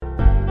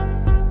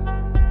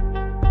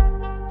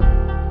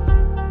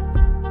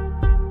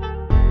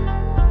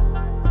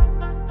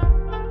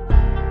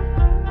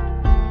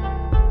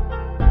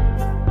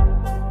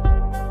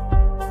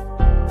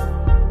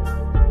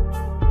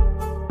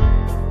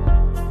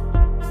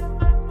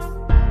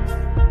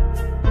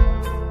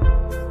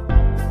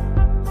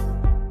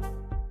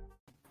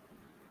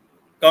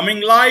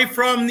Coming live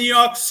from New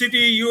York City,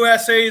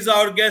 USA is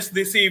our guest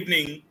this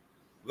evening.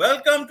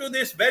 Welcome to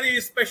this very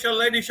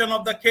special edition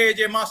of the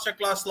KJ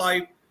Masterclass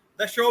Live,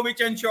 the show which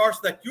ensures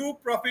that you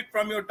profit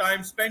from your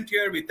time spent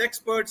here with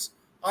experts,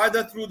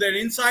 either through their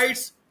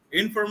insights,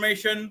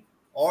 information,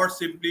 or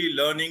simply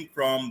learning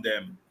from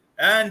them.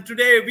 And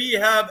today we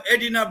have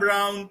Edina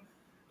Brown,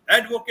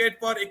 advocate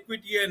for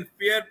equity and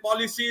fair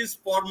policies,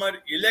 former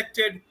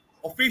elected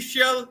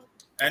official,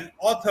 and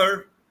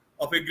author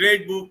of a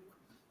great book,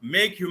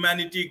 Make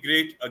Humanity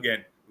Great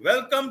Again.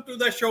 Welcome to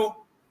the show,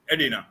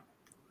 Edina.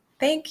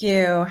 Thank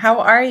you. How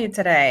are you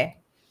today?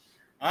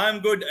 I'm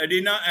good,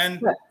 Edina,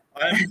 and Good.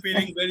 I'm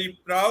feeling very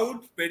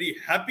proud, very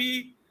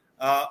happy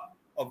uh,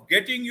 of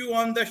getting you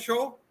on the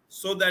show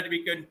so that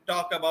we can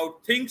talk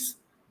about things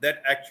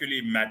that actually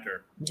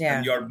matter. And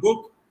Yeah. your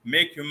book,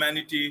 Make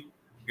Humanity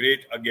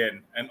Great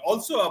Again, and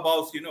also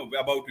about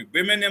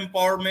women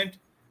empowerment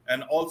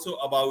and also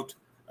about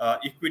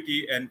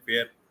equity and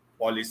fair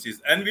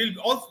policies. And we'll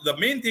also the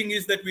main thing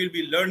is that we'll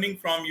be learning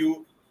from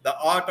you the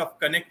art of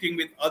connecting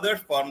with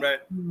others from a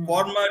Mm.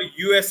 former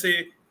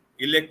USA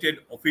elected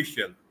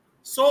official.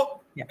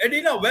 So, Yeah.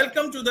 Edina,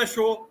 welcome to the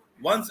show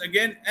once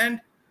again. And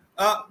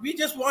we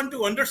just want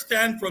to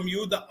understand from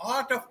you the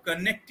art of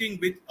connecting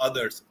with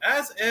others.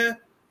 As a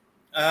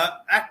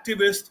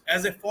activist,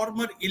 as a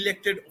former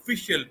elected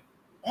official,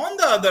 on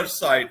the other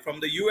side, from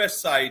the US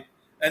side,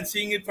 and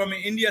seeing it from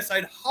an India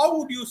side, how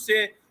would you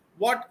say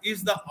what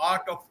is the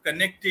art of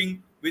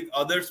connecting with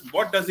others?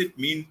 What does it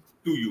mean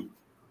to you?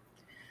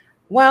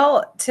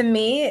 Well, to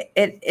me,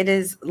 it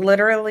is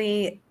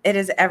literally it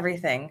is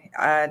everything.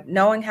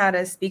 Knowing how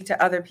to speak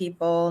to other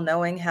people,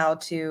 knowing how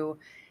to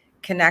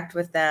connect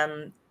with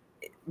them,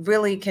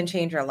 really can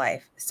change your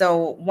life.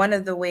 So one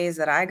of the ways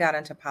that I got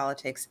into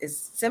politics is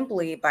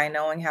simply by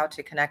knowing how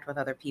to connect with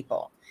other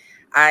people.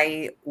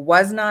 I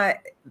was not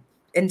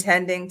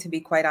intending, to be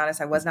quite honest,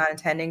 I was not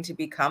intending to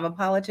become a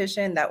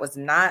politician. That was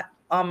not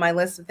on my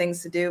list of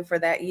things to do for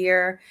that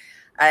year.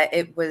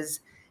 It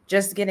was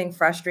just getting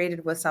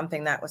frustrated with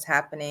something that was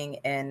happening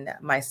in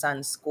my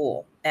son's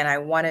school. And I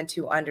wanted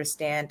to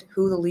understand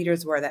who the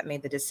leaders were that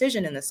made the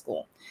decision in the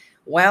school.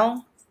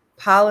 Well,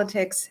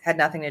 politics had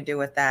nothing to do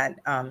with that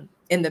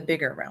in the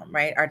bigger realm,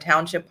 right? Our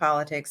township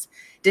politics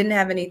didn't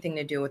have anything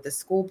to do with the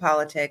school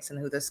politics and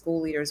who the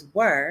school leaders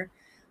were.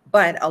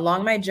 But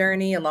along my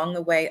journey, along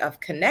the way of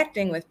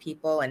connecting with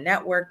people and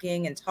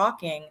networking and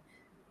talking,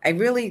 I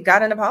really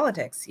got into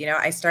politics.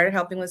 I started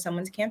helping with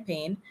someone's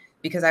campaign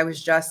because I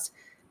was just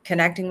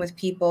connecting with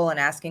people and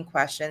asking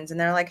questions. And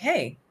they're like,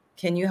 hey,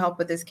 can you help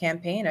with this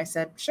campaign? I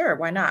said, sure,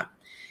 why not?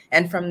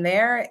 And from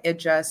there, it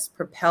just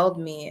propelled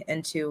me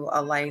into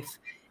a life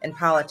in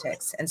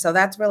politics. And so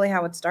that's really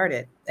how it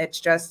started. It's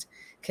just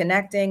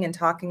connecting and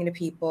talking to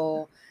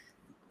people.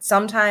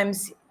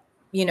 Sometimes,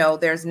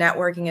 there's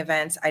networking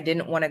events I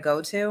didn't want to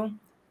go to,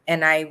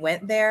 and I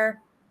went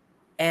there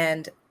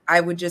and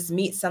I would just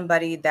meet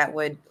somebody that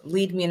would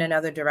lead me in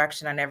another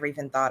direction I never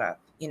even thought of.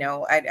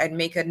 I'd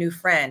make a new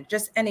friend,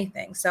 just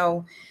anything.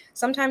 So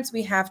sometimes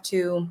we have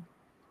to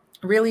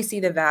really see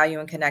the value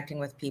in connecting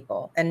with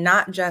people, and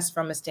not just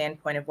from a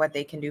standpoint of what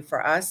they can do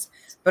for us,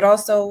 but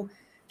also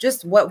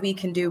just what we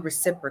can do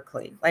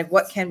reciprocally. Like,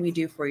 what can we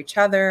do for each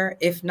other?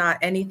 If not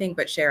anything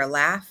but share a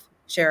laugh,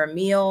 share a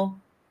meal,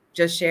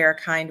 just share a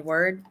kind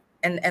word.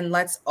 And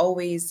let's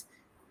always,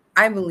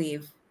 I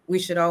believe we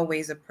should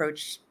always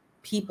approach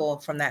people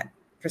from that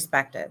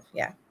perspective.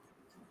 Yeah.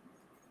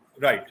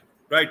 Right,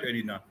 right,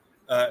 Edina.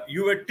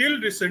 You were till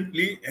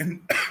recently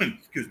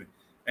excuse me,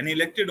 an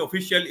elected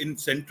official in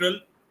central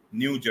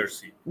New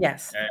Jersey,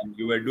 Yes. and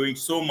you were doing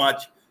so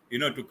much,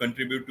 to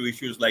contribute to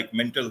issues like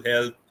mental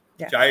health,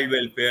 Yeah. child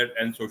welfare,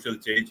 and social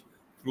change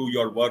through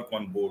your work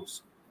on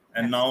boards.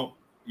 And Yes. now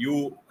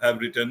you have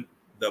written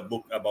the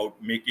book about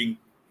making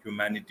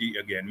humanity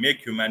again, make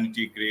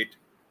humanity great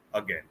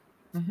again.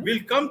 Hmm.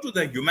 We'll come to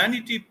the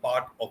humanity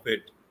part of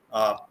it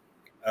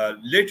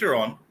later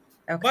on.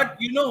 Okay. But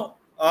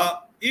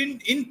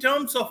in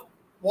terms of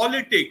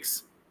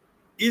politics,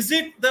 is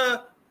it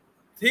the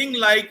thing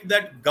like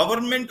that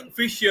government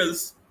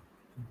officials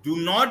do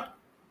not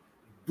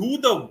do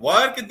the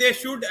work they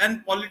should,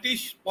 and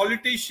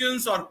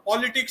politicians or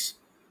politics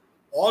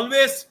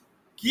always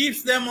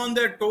keeps them on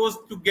their toes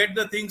to get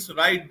the things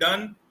right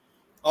done?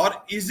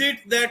 Or is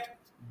it that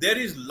there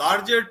is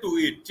larger to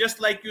it, just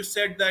like you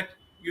said that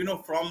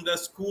from the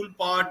school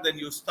part, then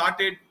you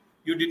started,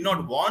 you did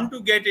not want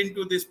to get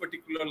into this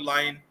particular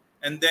line,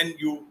 and then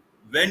you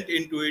went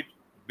into it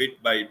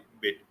bit by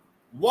bit.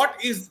 What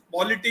is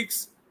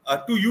politics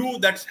to you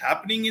that's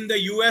happening in the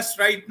US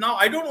right now?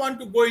 I don't want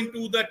to go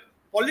into that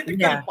political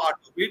Yeah. part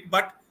of it,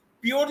 but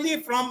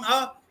purely from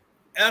a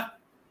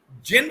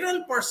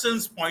general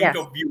person's point Yes.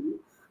 of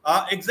view,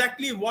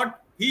 exactly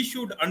what he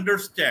should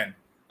understand,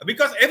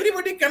 because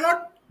everybody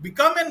cannot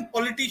become a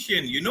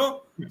politician,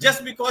 Mhm.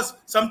 just because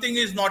something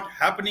is not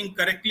happening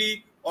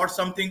correctly, or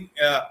something,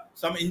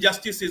 some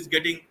injustice is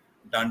getting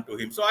done to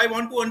him. So I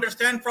want to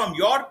understand from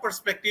your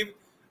perspective,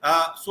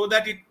 so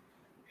that it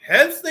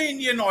helps the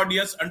Indian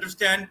audience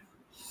understand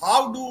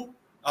how do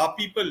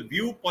people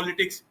view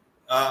politics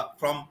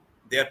from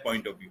their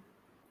point of view?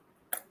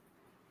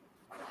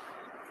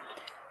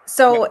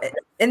 So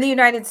in the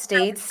United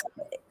States,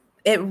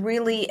 it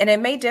really, and it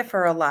may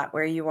differ a lot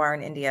where you are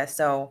in India.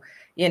 So,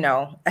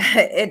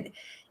 it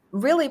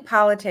really,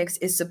 politics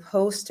is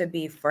supposed to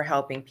be for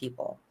helping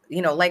people,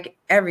 like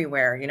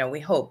everywhere, we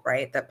hope,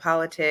 right? That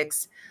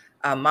politics,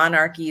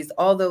 monarchies,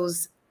 all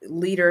those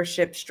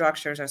leadership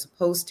structures are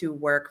supposed to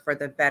work for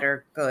the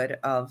better good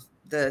of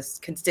the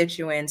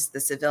constituents, the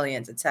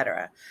civilians,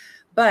 etc.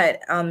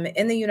 But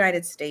in the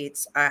United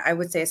States, I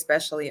would say,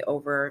 especially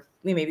over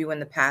maybe in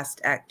the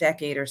past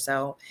decade or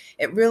so,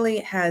 it really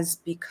has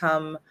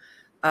become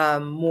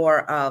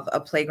more of a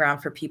playground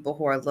for people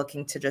who are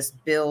looking to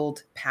just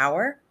build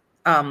power.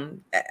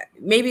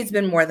 Maybe it's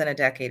been more than a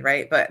decade,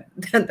 right? But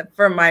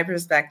from my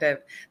perspective,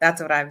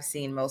 that's what I've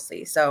seen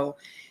mostly. So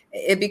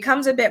it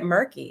becomes a bit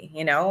murky,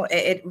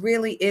 it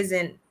really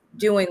isn't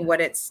doing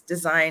what it's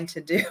designed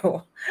to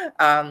do.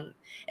 um,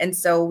 and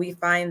so we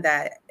find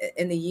that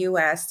in the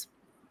US,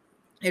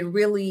 it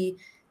really,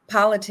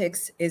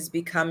 politics is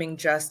becoming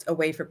just a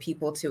way for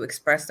people to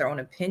express their own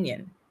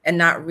opinion and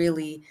not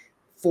really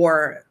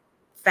for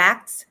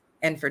facts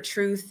and for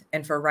truth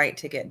and for right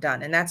to get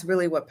done. And that's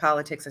really what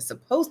politics is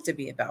supposed to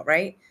be about,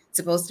 right? It's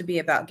supposed to be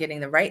about getting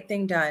the right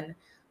thing done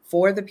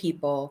for the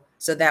people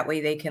so that way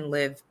they can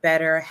live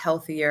better,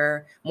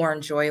 healthier, more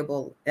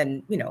enjoyable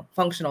and,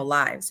 functional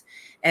lives.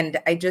 And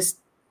I just,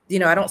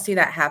 I don't see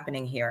that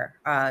happening here.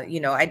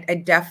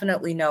 I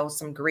definitely know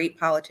some great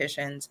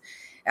politicians.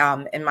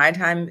 In my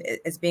time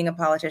as being a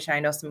politician, I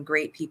know some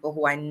great people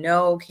who I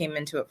know came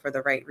into it for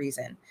the right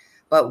reason.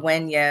 But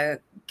when you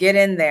get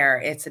in there,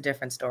 it's a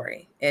different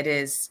story. It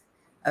is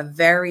a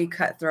very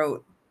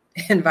cutthroat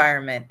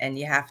environment, and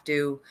you have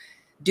to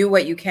do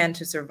what you can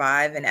to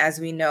survive. And as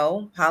we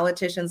know,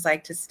 politicians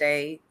like to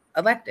stay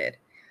elected.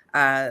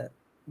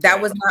 That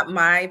Right. was not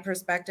my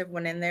perspective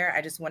when in there.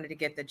 I just wanted to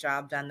get the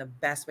job done the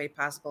best way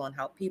possible and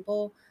help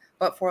people.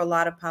 But for a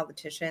lot of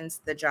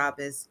politicians, the job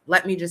is,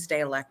 let me just stay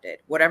elected.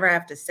 Whatever I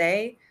have to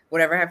say,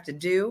 whatever I have to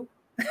do,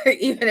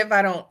 even if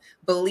I don't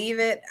believe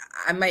it,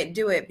 I might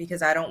do it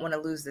because I don't want to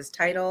lose this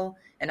title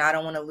and I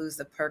don't want to lose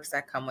the perks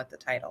that come with the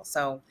title.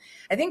 So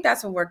I think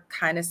that's what we're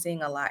kind of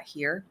seeing a lot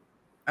here,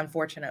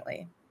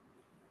 unfortunately.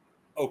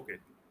 Okay.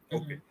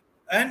 Okay. Mhm.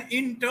 And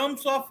in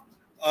terms of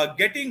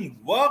getting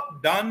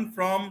work done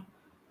from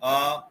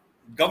uh,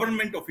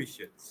 government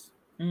officials,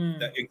 the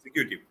Mm.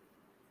 executive.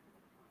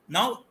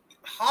 Now,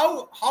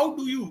 how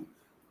do you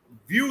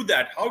view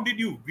that? How did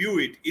you view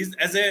it? Is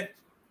as a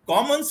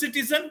common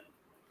citizen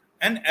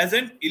and as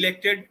an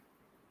elected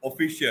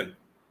official?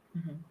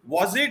 Mhm.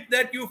 Was it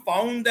that you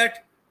found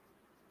that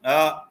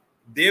uh,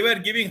 they were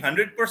giving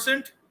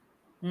 100%,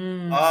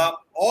 Mm.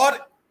 or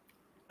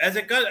as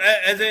a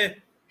as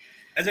a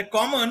as a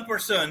common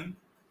person,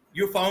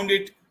 you found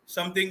it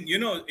something,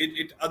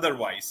 it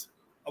otherwise?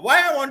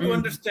 Why I want to Mm.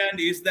 understand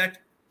is that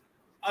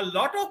a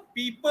lot of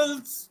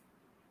people's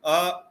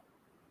uh,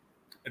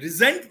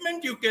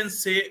 resentment, you can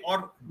say,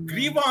 or Mm.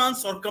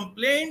 grievance or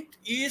complaint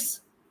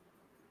is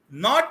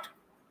not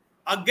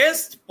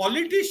against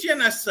politician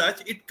as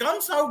such. It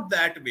comes out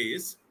that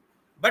ways,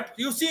 but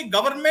you see,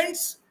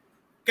 governments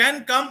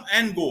can come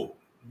and go.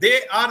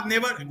 They are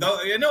never,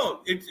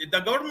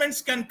 the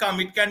governments can come.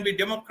 It can be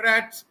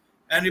Democrats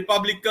and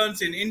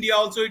Republicans in India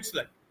also. It's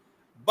like,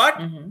 but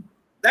Mhm.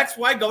 that's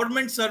why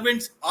government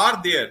servants are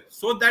there,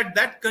 so that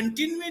that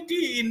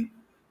continuity in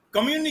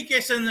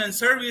communication and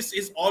service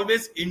is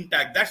always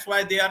intact. That's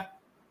why they are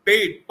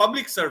paid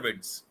public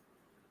servants.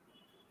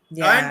 and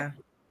Yeah.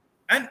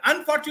 and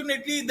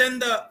unfortunately, then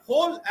the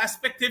whole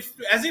aspect is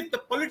as if the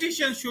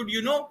politicians should,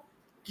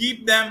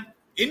 keep them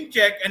in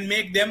check and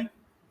make them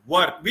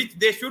work, which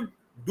they should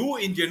do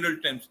in general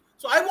terms.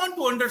 So I want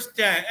to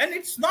understand, and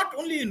it's not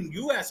only in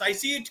US, I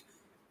see it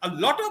a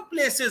lot of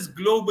places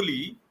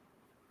globally.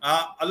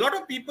 A lot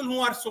of people who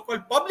are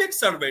so-called public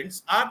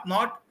servants are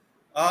not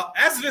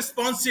as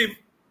responsive,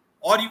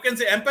 or you can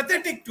say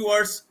empathetic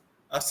towards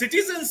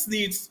citizens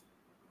needs,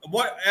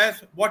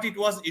 what it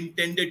was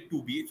intended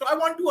to be. So I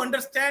want to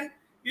understand,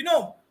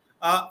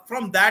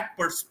 from that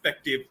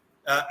perspective,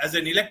 as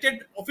an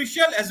elected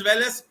official as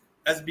well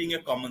as being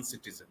a common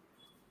citizen.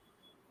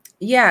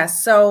 Yeah.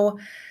 So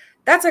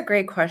that's a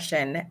great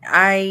question.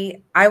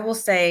 I will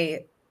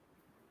say,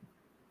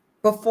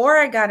 before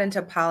I got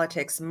into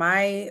politics,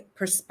 my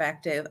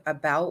perspective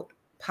about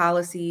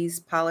policies,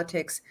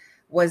 politics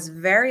was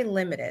very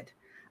limited.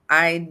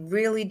 I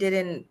really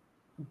didn't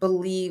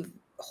believe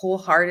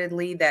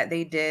wholeheartedly that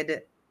they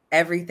did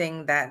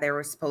everything that they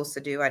were supposed to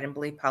do. I didn't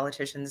believe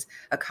politicians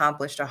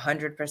accomplished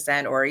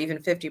 100% or even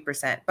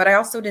 50%, but I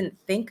also didn't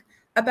think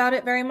about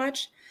it very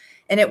much.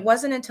 And it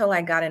wasn't until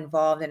I got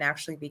involved and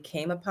actually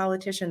became a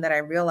politician that I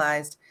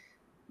realized,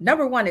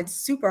 number one, it's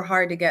super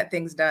hard to get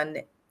things done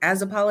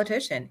as a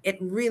politician. It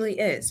really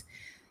is.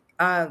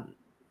 Um,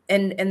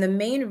 and the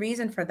main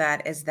reason for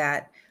that is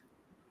that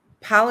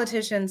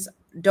politicians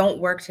don't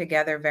work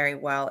together very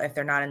well if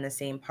they're not in the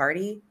same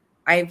party.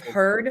 I've Okay.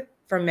 heard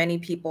from many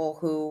people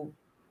who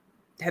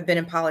have been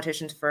in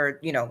politicians for,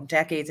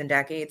 decades and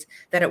decades,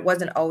 that it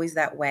wasn't always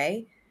that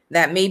way.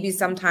 That maybe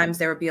sometimes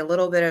there would be a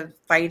little bit of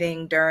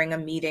fighting during a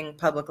meeting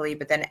publicly,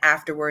 but then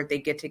afterward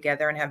they'd get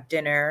together and have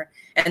dinner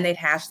and they'd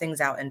hash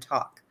things out and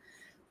talk.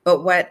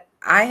 But what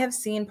I have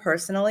seen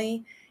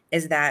personally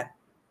is that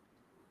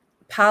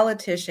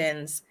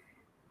politicians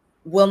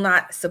will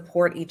not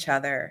support each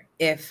other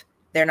if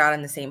they're not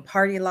in the same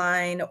party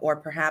line, or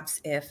perhaps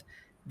if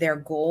their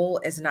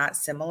goal is not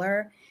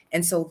similar.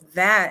 And so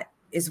that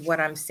is what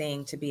I'm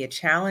seeing to be a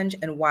challenge,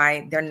 and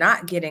why they're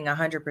not getting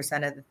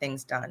 100% of the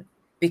things done,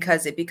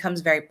 because it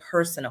becomes very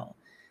personal.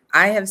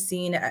 I have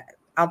seen,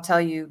 I'll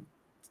tell you,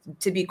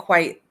 to be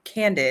quite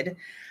candid,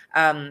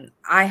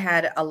 I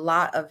had a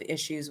lot of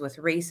issues with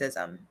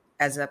racism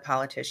as a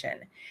politician.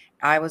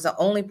 I was the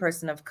only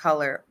person of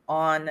color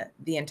on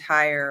the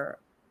entire,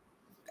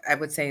 I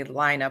would say,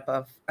 lineup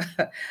of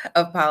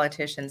of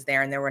politicians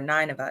there, and there were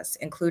 9 of us,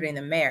 including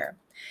the mayor.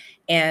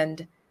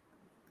 And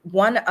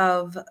one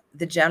of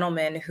the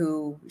gentlemen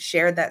who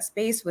shared that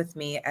space with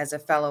me as a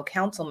fellow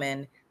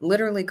councilman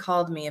literally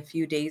called me a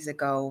few days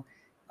ago,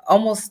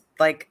 almost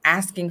like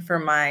asking for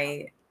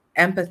my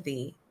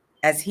empathy,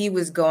 as he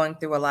was going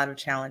through a lot of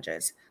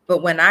challenges.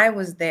 But when I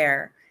was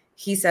there,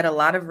 he said a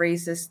lot of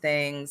racist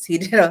things. He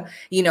did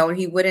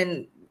he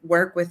wouldn't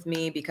work with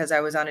me because I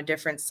was on a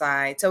different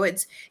side. So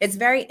it's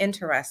very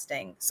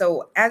interesting.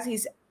 So as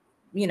he's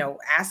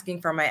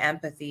asking for my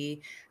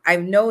empathy,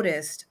 I've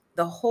noticed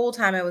the whole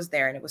time I was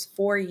there, and it was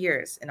 4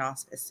 years in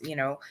office,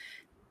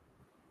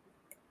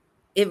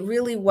 it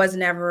really was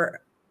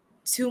never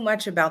too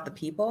much about the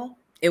people.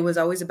 It was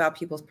always about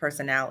people's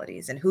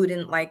personalities and who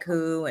didn't like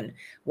who and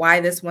why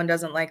this one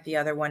doesn't like the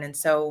other one. And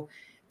so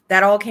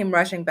that all came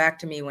rushing back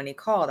to me when he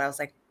called. I was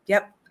like,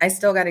 yep, I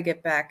still got to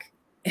get back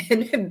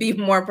and be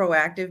more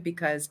proactive,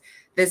 because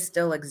this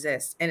still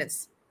exists, and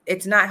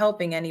it's not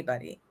helping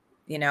anybody.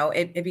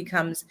 It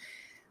becomes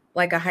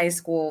like a high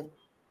school,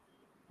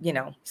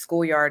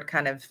 schoolyard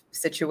kind of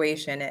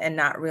situation, and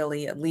not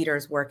really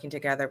leaders working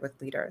together with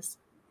leaders.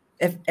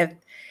 If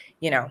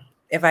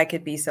if I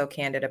could be so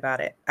candid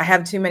about it. I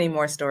have too many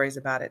more stories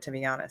about it, to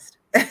be honest.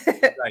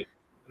 Right,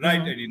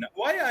 right, Mhm, Edina.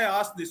 Why I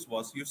asked this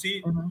was, you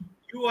see, mhm,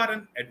 you are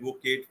an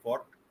advocate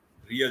for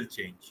real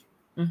change.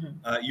 mhm.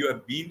 You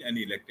have been an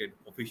elected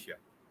official,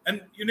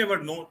 and you never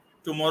know,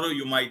 tomorrow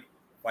you might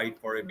fight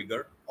for a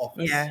bigger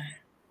office. Yeah.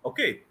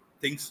 Okay,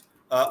 things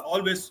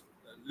always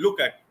look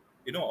at,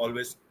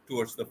 always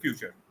towards the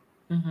future.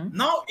 Mhm,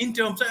 Now, in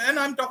terms, and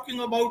I'm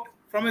talking about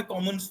from a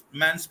common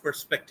man's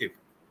perspective.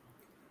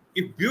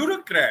 If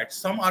bureaucrats,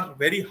 some are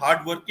very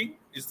hardworking,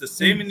 is the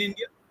same mm, in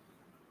India.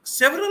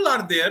 Several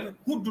are there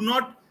who do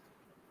not,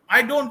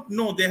 I don't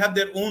know, they have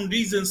their own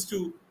reasons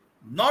to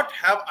not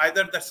have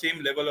either the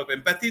same level of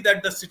empathy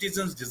that the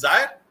citizens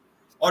desire,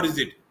 or is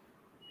it?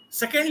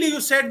 Secondly,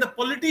 you said the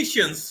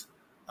politicians,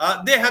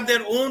 they have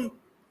their own,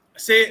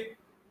 say,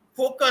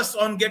 focus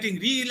on getting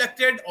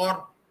re-elected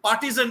or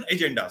partisan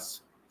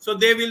agendas. So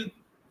they will.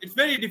 It's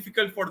very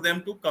difficult for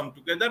them to come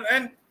together,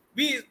 and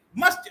we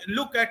must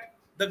look at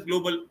the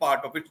global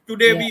part of it.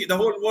 Today, yeah. the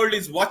whole world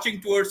is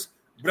watching towards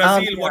Oh,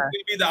 Brazil. What yeah.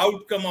 will be the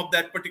outcome of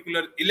that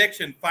particular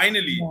election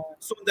finally? Yeah.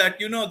 So that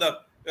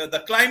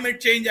the climate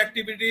change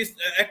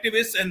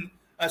activists, and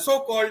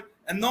so-called,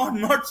 and not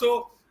not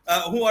so,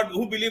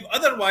 who believe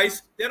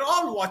otherwise, they're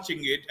all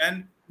watching it,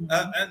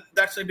 Mhm. and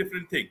that's a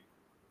different thing.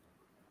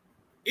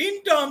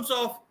 In terms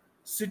of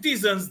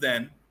citizens,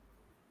 then,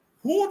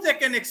 who they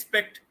can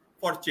expect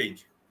for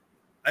change?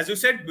 As you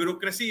said,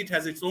 bureaucracy, it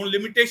has its own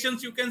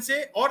limitations, you can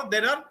say, or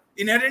there are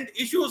inherent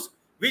issues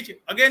which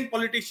again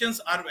politicians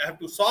have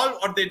to solve,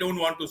 or they don't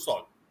want to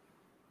solve.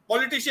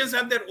 Politicians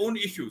have their own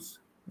issues.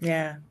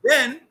 Yeah.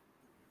 Then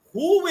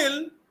who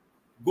will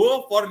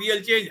go for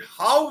real change?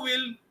 How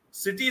will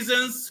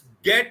citizens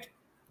get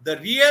the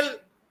real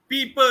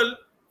people,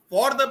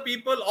 for the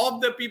people,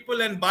 of the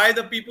people, and by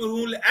the people,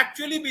 who will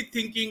actually be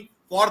thinking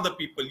for the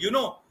people?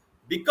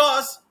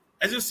 Because,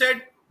 as you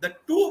said, the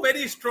two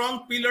very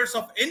strong pillars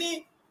of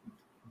any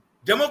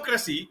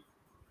democracy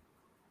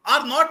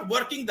are not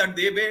working that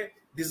they were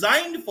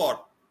designed for.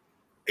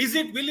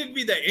 Will it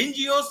be the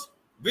NGOs?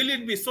 Will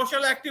it be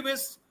social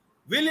activists?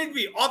 Will it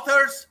be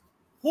authors?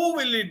 Who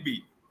will it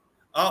be?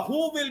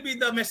 Who will be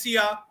the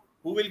messiah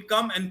who will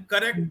come and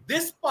correct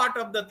this part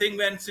of the thing,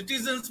 when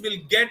citizens will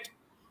get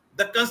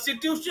the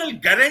constitutional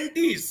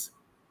guarantees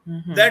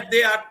Mhm. that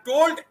they are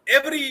told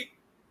every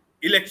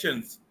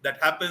elections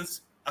that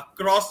happens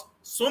across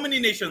so many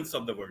nations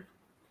of the world?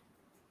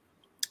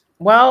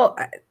 Well,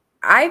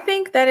 I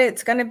think that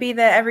it's going to be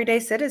the everyday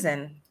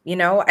citizen.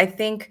 I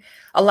think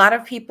a lot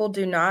of people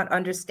do not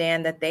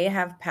understand that they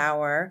have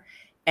power,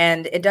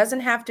 and it doesn't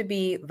have to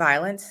be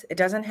violence. It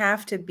doesn't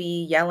have to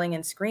be yelling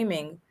and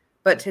screaming.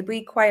 But to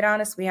be quite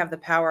honest, we have the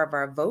power of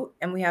our vote,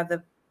 and we have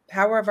the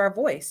power of our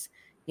voice.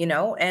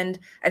 And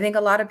I think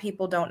a lot of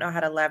people don't know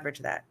how to leverage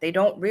that. They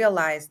don't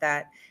realize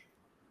that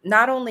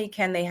not only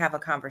can they have a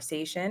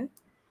conversation,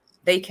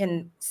 they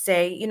can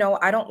say,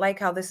 I don't like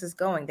how this is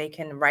going. They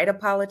can write a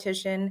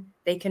politician,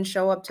 they can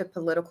show up to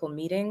political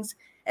meetings,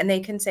 and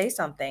they can say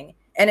something.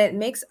 And it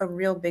makes a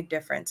real big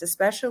difference,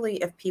 especially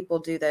if people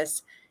do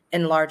this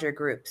in larger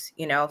groups.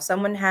 You know, if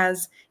someone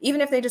has,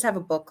 even if they just have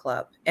a book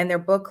club and their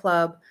book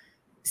club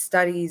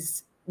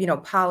studies, you know,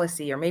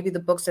 policy, or maybe the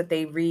books that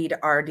they read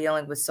are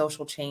dealing with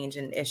social change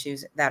and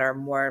issues that are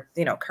more,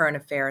 you know, current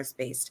affairs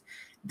based.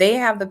 They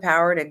have the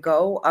power to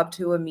go up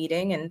to a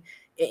meeting. And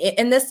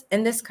in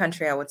this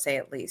country, I would say,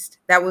 at least,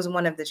 that was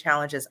one of the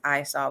challenges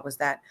I saw, was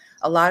that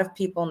a lot of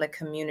people in the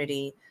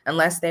community,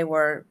 unless they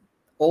were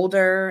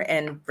older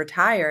and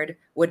retired,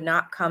 would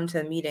not come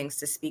to meetings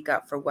to speak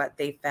up for what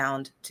they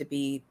found to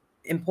be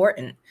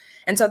important.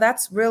 And so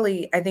that's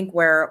really, I think,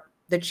 where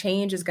the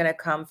change is going to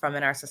come from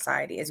in our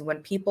society, is when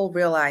people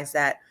realize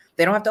that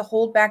they don't have to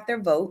hold back their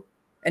vote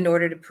in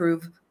order to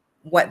prove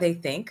what they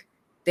think.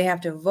 They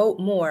have to vote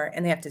more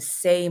and they have to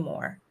say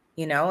more,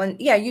 you know? And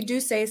yeah, you do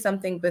say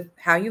something with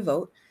how you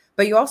vote,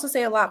 but you also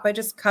say a lot by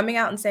just coming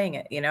out and saying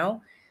it, you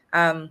know?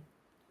 Um,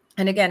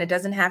 and again, it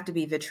doesn't have to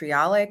be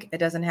vitriolic. It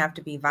doesn't have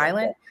to be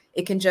violent.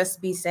 It can just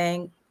be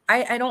saying,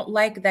 I don't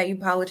like that you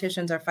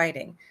politicians are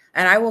fighting.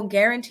 And I will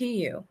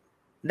guarantee you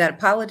that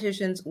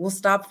politicians will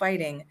stop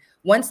fighting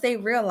once they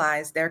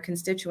realize their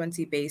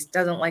constituency base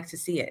doesn't like to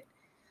see it.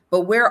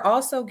 But we're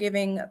also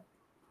giving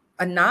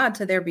a nod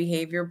to their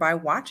behavior by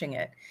watching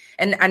it.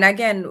 And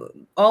again,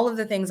 all of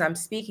the things I'm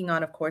speaking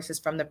on, of course, is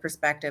from the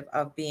perspective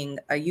of being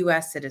a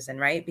US citizen,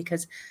 right?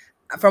 Because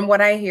from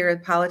what I hear,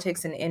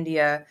 politics in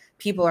India,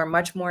 people are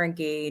much more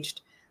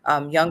engaged.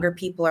 Younger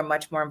people are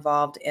much more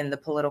involved in the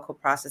political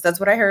process. That's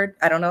what I heard.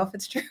 I don't know if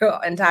it's true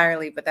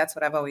entirely, but that's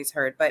what I've always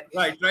heard. But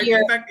Right. here,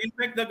 In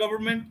fact, the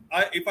government,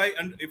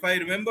 if I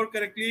remember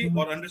correctly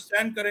or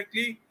understand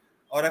correctly,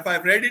 or if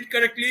I've read it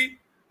correctly,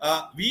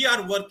 we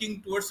are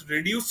working towards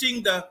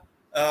reducing the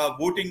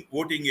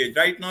voting age.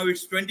 Right now,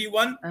 it's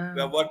 21.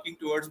 We are working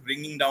towards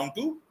bringing down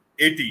to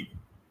 18.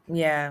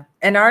 yeah,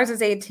 and ours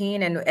is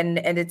 18, and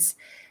it's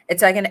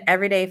like an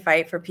everyday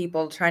fight for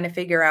people trying to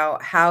figure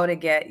out how to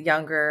get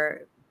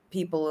younger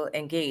people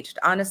engaged.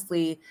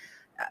 Honestly,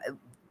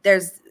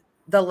 there's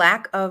the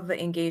lack of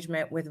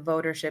engagement with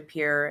votership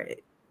here.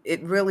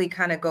 It really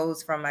kind of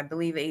goes from, I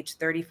believe, age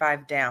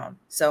 35 down.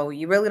 So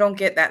you really don't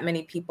get that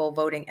many people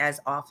voting as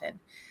often.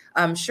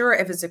 I'm sure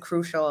if it's a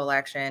crucial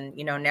election,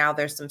 you know, now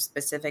there's some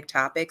specific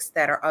topics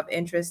that are of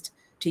interest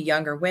to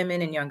younger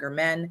women and younger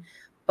men.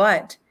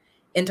 But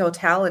in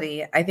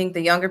totality, I think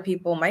the younger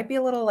people might be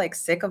a little like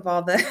sick of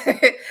all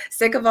the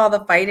sick of all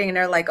the fighting, and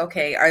they're like,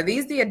 okay, are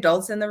these the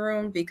adults in the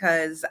room?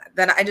 Because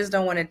then I just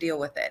don't want to deal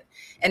with it.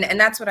 And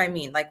that's what I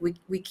mean. Like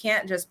we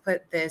can't just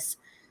put this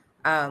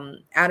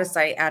out of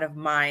sight, out of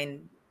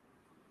mind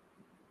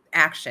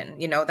action,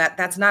 you know,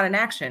 that's not an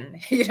action,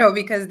 you know,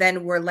 because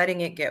then we're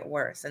letting it get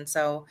worse. And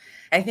so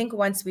I think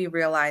once we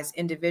realize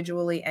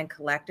individually and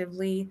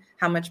collectively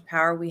how much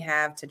power we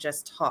have to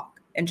just talk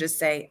and just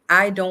say,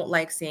 I don't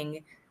like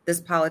seeing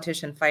this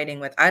politician fighting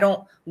with, I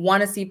don't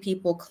want to see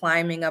people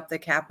climbing up the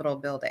Capitol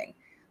building,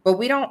 but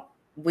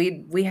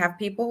we have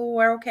people who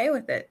are okay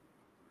with it.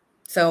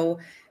 So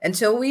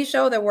until we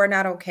show that we're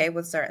not okay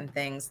with certain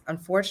things,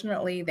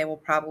 unfortunately, they will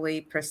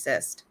probably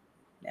persist.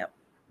 Yep.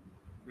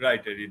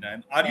 Right, Arina.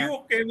 And are Yeah. you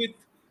okay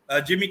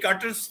with Jimmy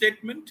Carter's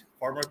statement,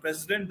 former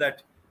president,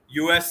 that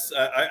U.S.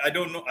 I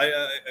don't know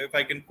if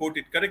I can quote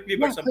it correctly,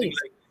 but Yeah, something please.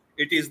 like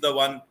it is the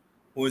one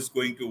who is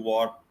going to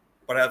war,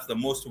 perhaps the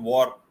most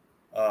war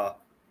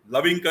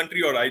loving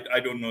country, or I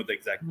don't know the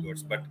exact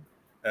words, but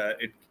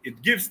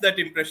it gives that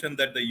impression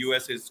that the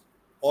U.S. is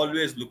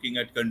always looking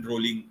at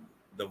controlling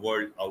the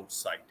world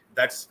outside.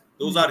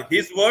 Those are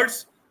his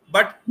words,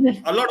 but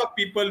a lot of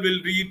people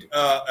will read.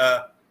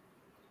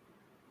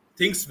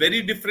 Things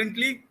very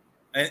differently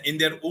in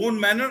their own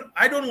manner.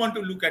 I don't want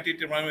to look at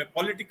it in a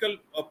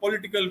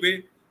political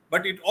way,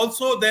 but it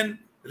also then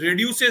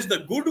reduces the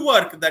good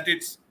work that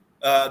it's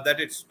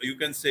you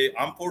can say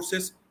armed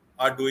forces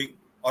are doing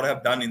or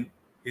have done in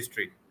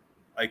history.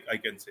 I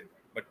can say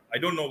that, but I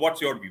don't know what's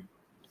your view.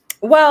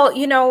 Well,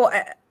 you know,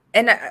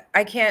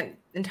 I can't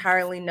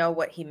entirely know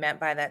what he meant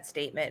by that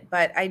statement,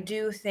 but I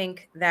do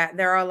think that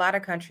there are a lot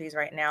of countries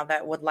right now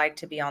that would like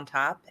to be on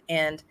top,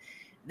 and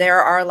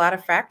there are a lot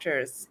of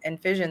fractures and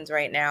fissions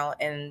right now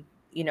in,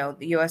 you know,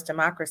 the US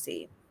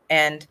democracy.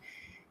 And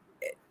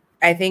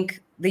I think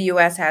the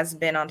US has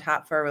been on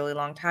top for a really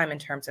long time in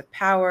terms of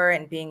power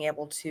and being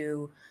able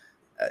to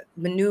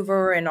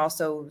maneuver and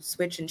also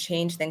switch and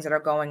change things that are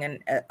going in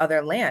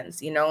other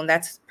lands, you know, and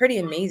that's pretty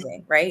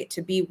amazing, right?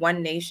 To be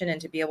one nation and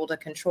to be able to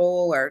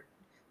control or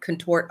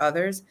contort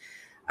others.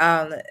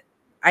 Um,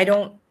 I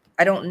don't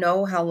I don't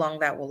know how long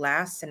that will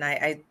last, and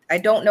I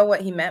don't know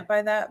what he meant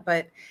by that,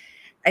 but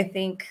I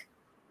think,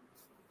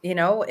 you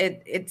know,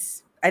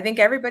 it's I think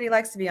everybody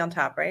likes to be on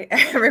top, right?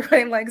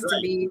 Everybody likes to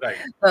Right, be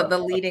right. the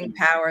leading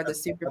power, the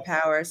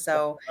superpower.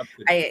 So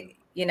Absolutely.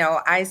 you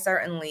know, I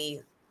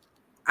certainly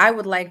I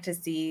would like to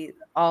see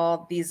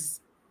all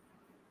these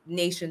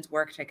nations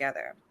work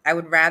together. I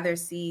would rather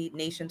see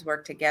nations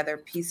work together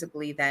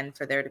peaceably than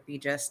for there to be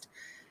just,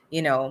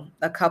 you know,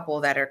 a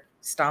couple that are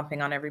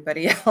stomping on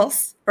everybody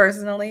else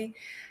personally.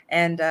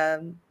 And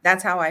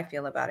that's how I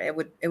feel about it.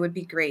 It would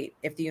be great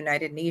if the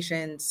United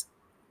Nations,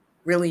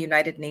 really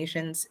United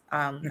Nations,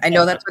 I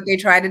know that's what they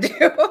try to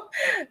do,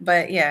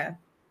 but yeah,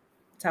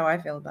 that's how I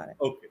feel about it.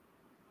 Okay.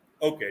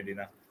 Okay,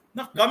 Dina.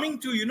 Now coming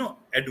to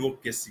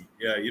advocacy,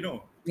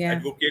 Yeah.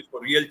 advocate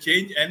for real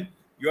change, and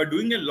you are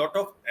doing a lot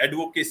of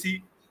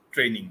advocacy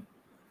training,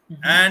 Mhm.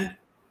 and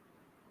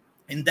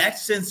in that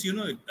sense,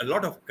 a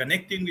lot of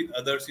connecting with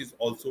others is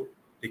also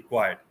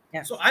required.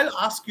 So Yes. I'll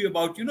ask you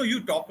about,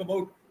 you talk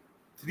about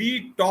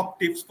three top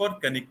tips for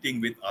connecting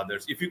with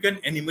others. If you can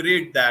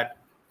enumerate that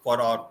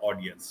for our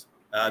audience,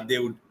 they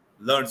would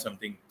learn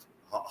something.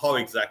 How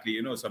exactly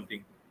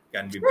something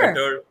can be Sure.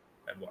 better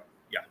and what?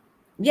 Yeah.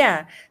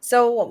 Yeah.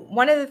 So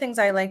one of the things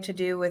I like to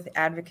do with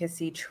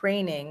advocacy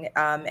training,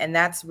 and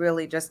that's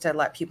really just to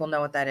let people know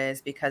what that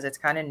is because it's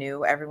kind of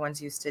new.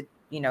 Everyone's used to,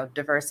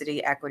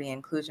 diversity, equity,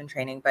 inclusion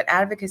training, but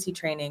advocacy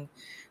training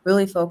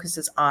really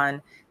focuses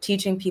on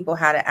teaching people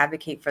how to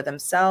advocate for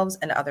themselves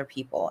and other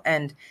people.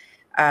 And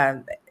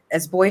um,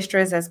 as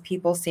boisterous as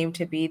people seem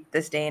to be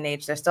this day and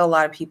age, there's still a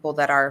lot of people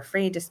that are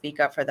afraid to speak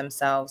up for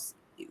themselves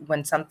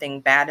when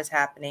something bad is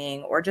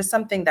happening or just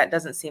something that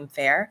doesn't seem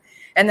fair.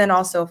 And then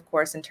also, of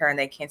course, in turn,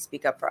 they can't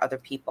speak up for other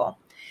people.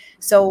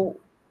 So,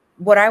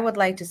 what I would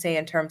like to say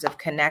in terms of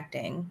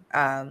connecting,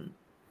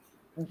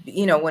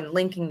 when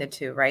linking the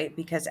two, right?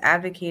 Because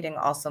advocating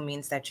also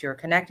means that you're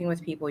connecting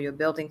with people, you're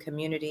building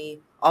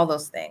community, all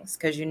those things,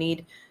 because you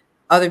need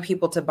other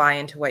people to buy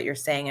into what you're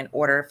saying in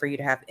order for you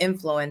to have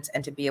influence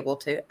and to be able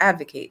to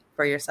advocate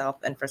for yourself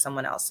and for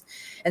someone else.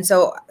 And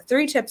so,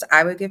 three tips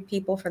I would give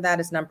people for that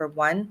is number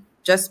one,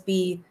 just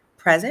be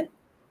present.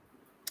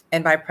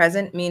 And by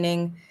present,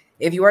 meaning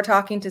if you are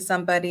talking to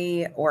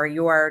somebody or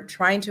you are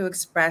trying to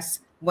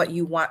express what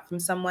you want from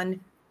someone,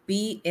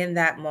 be in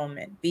that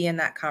moment, be in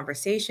that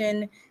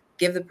conversation,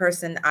 give the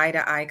person eye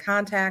to eye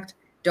contact.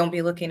 Don't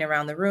be looking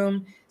around the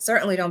room.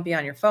 Certainly don't be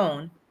on your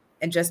phone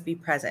and just be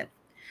present.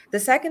 The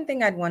second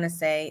thing I'd want to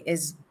say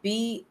is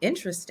be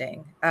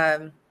interesting.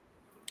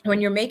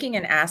 When you're making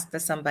an ask to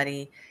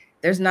somebody,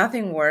 there's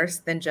nothing worse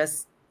than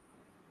just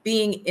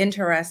being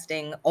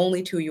interesting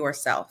only to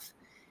yourself.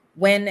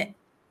 When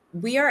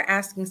we are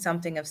asking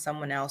something of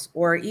someone else,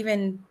 or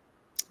even,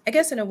 I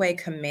guess, in a way,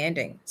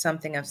 commanding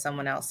something of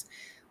someone else,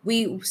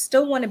 we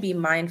still want to be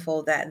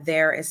mindful that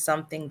there is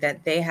something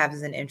that they have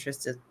as an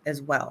interest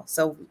as well.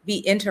 So be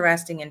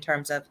interesting in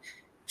terms of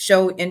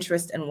show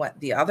interest in what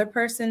the other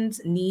person's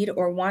need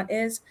or want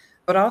is,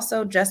 but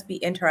also just be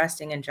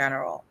interesting in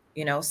general.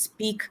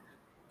 Speak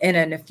in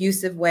an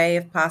effusive way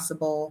if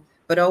possible,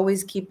 but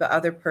always keep the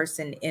other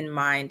person in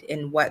mind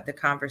in what the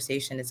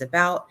conversation is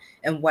about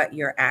and what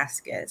your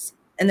ask is.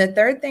 And the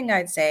third thing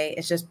I'd say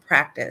is just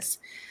practice.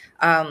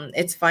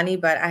 It's funny,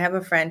 but I have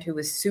a friend who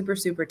was super,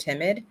 super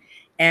timid,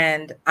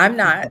 and I'm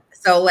not.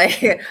 So,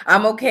 like,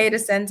 I'm okay to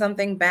send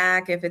something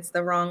back if it's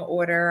the wrong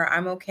order.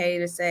 I'm okay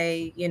to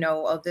say,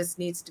 oh, this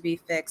needs to be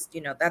fixed.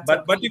 That's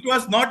but okay. it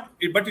was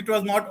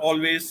not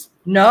always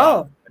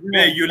No, that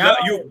way. no, not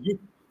always.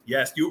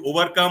 Yes, you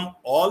overcome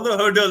all the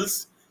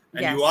hurdles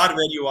and you Yes. are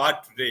where you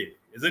are today,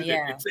 isn't it?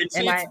 Yeah. It's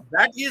And it's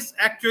that is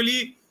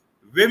actually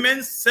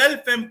women's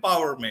self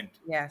empowerment.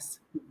 yes.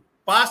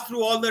 Pass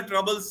through all the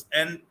troubles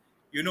and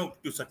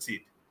to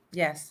succeed.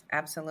 Yes,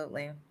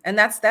 absolutely. And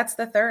that's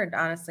the third,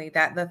 honestly.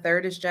 That the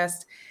third is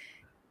just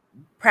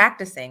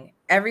practicing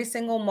every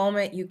single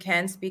moment you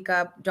can speak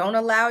up. Don't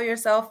allow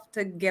yourself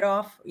to get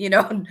off,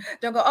 don't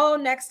go, oh,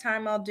 next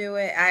time I'll do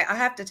it. I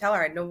have to tell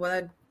her. I know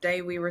one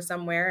day we were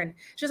somewhere and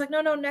she's like,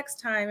 no, next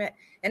time.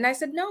 And I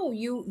said, no,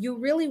 you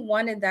really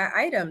wanted that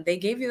item. They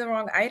gave you the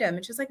wrong item.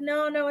 And she's like,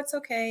 no, it's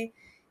okay.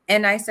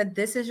 And I said,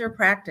 this is your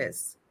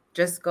practice.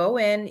 Just go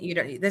in.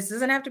 This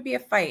doesn't have to be a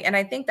fight. And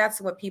I think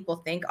that's what people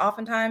think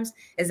oftentimes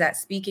is that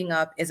speaking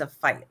up is a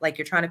fight. Like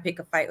you're trying to pick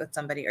a fight with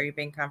somebody or you're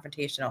being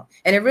confrontational.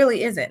 And it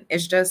really isn't.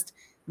 It's just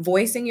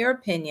voicing your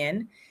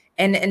opinion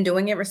and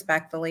doing it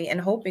respectfully and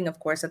hoping, of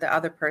course, that the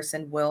other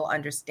person will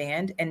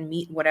understand and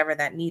meet whatever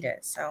that need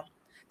is. So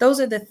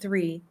those are the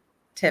three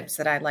tips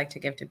that I'd like to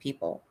give to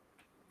people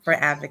for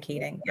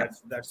advocating. Yep.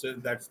 That's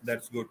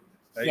good.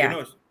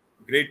 Yeah.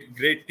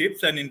 Great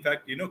tips, and in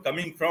fact,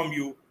 coming from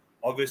you,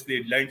 obviously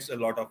it lends a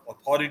lot of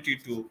authority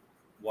to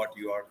what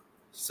you are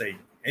saying.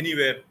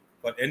 Anywhere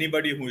for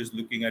anybody who is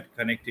looking at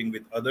connecting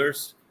with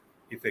others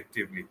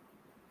effectively.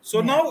 So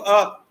Yeah.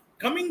 now,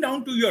 coming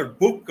down to your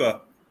book,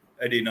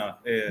 Adina,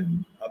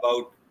 Mhm.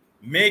 about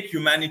make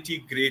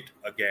humanity great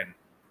again.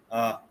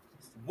 Uh,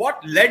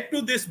 what led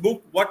to this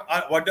book? What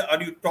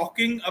are you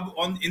talking about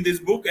on in this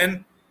book?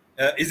 And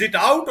is it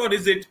out or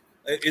is it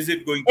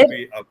going to It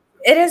be out?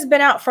 it has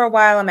been out for a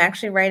while. I'm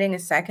actually writing a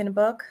second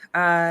book,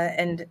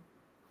 and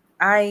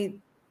I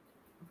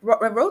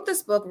wrote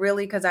this book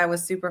really because I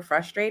was super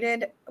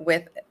frustrated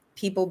with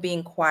people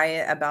being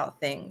quiet about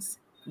things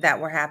that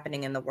were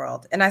happening in the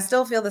world. And I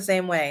still feel the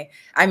same way.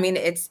 I mean,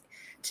 it's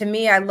to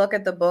me, I look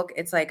at the book,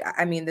 it's like,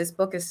 I mean, this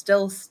book is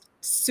still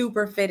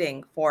super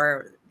fitting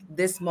for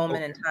this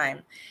moment in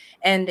time.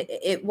 And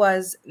it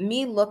was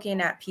me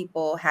looking at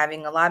people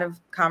having a lot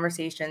of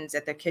conversations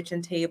at their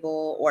kitchen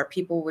table, or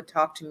people would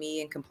talk to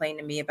me and complain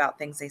to me about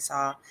things they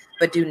saw,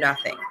 but do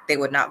nothing. They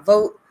would not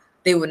vote.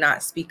 They would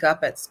not speak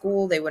up at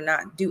school. They would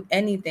not do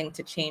anything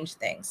to change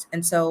things.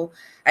 And so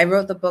I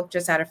wrote the book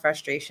just out of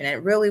frustration.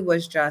 It really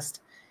was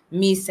just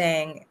me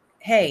saying,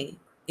 hey,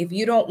 if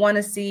you don't want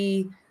to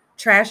see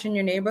trash in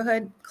your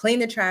neighborhood, clean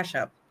the trash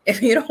up.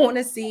 If you don't want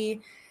to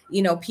see,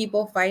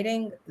 people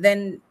fighting,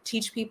 then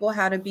teach people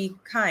how to be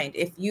kind.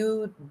 If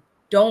you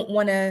don't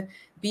want to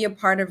be a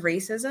part of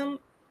racism,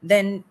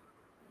 then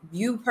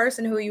you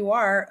person who you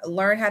are,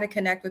 learn how to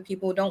connect with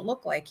people who don't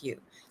look like you.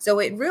 So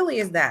it really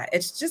is that.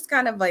 It's just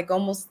kind of like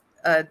almost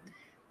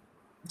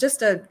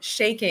just a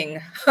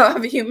shaking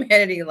of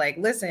humanity. Like,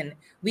 listen,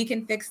 we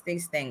can fix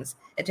these things.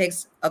 It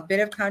takes a bit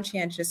of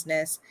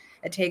conscientiousness.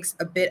 It takes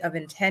a bit of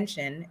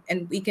intention,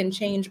 and we can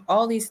change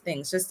all these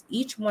things. Just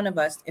each one of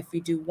us, if we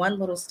do one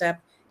little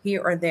step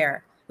here or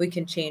there, we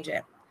can change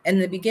it. In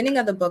the beginning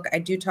of the book, I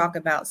do talk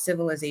about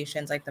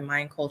civilizations like the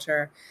Mayan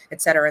culture,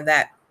 et cetera,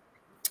 that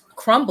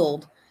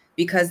crumbled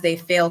because they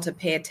failed to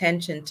pay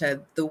attention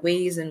to the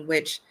ways in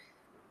which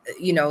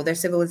their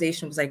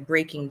civilization was like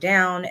breaking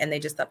down, and they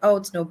just thought, oh,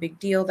 it's no big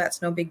deal,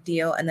 that's no big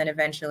deal, and then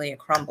eventually it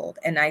crumbled.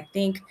 And I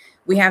think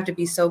we have to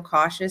be so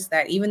cautious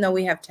that even though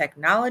we have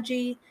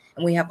technology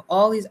and we have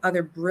all these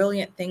other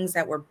brilliant things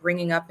that we're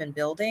bringing up and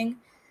building,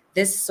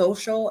 this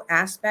social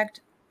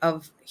aspect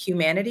of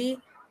humanity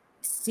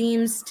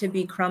seems to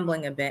be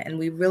crumbling a bit, and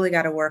we really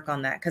got to work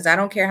on that, because I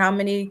don't care how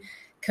many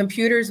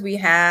computers we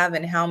have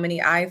and how many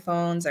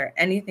iPhones or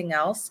anything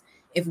else,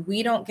 if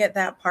we don't get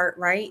that part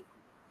right,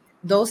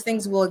 those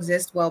things will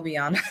exist well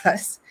beyond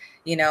us,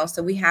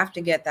 so we have to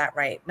get that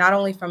right, not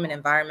only from an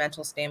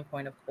environmental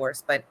standpoint, of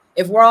course, but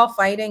if we're all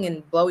fighting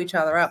and blow each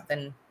other up,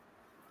 then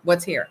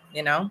what's here,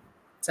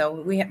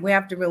 so we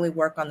have to really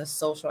work on the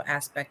social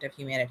aspect of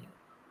humanity.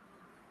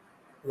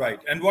 Right.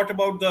 And what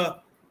about the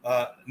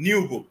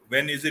new book?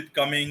 When is it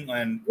coming?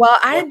 And Well,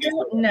 I what is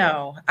don't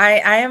know.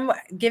 I am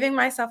giving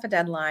myself a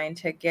deadline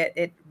to get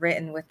it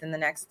written within the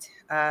next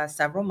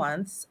several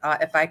months.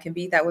 If I can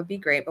beat that, would be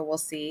great, but we'll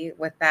see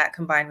with that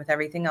combined with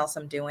everything else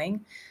I'm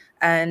doing.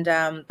 And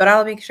but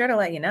I'll be sure to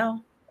let you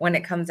know when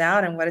it comes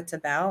out and what it's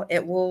about.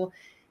 It will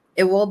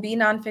be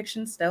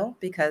nonfiction still,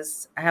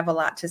 because I have a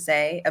lot to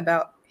say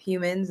about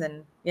humans,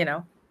 and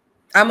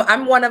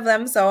I'm one of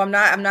them, so I'm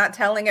not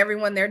telling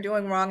everyone they're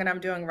doing wrong and I'm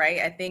doing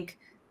right. I think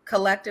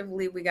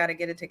collectively we got to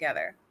get it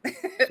together.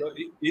 so?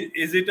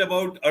 Is it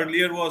about,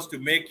 earlier was to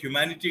make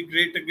humanity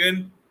great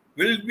again?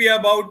 Will it be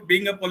about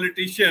being a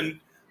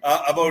politician,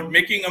 about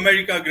making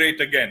America great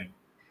again?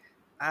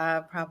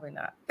 Probably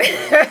not.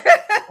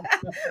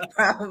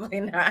 Probably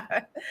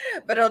not.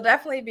 But it'll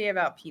definitely be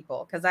about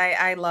people, because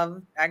I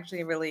love,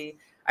 actually really,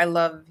 I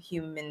love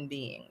human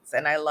beings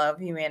and I love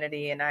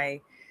humanity, and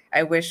I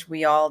wish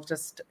we all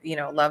just,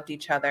 loved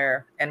each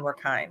other and were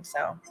kind.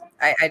 So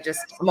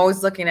I'm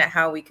always looking at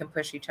how we can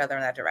push each other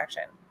in that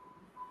direction.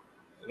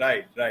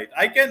 Right, right.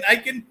 I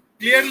can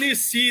clearly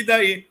see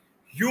the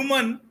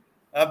human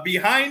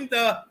behind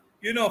the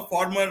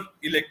former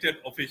elected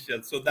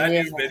officials. So that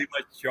Yeah. is very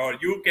much sure.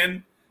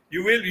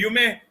 You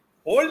may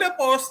hold a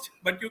post,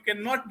 but you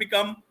cannot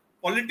become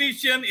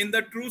politician in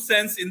the true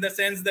sense, in the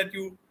sense that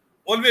you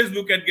always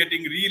look at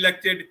getting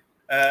re-elected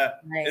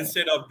Right.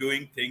 instead of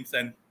doing things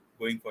and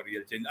going for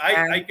real change.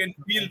 I can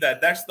feel Absolutely.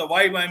 that. That's the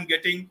vibe I'm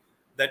getting.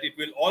 That it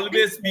will Thank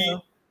always be. you.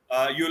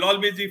 You'll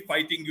always be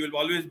fighting. You'll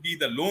always be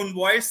the lone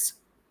voice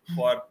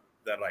for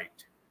the right,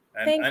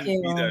 and Thank be the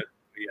you.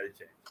 real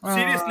change. Oh,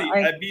 Seriously,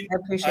 I I've been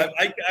appreciate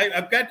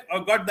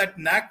I've got that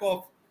knack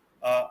of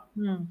uh,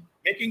 it.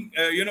 making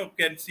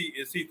can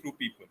see through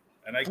people,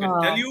 and I can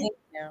tell Oh, you thank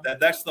you.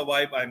 that that's the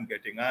vibe I'm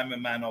getting. I'm a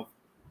man of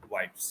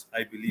vibes.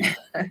 I believe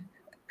that.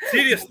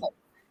 Seriously.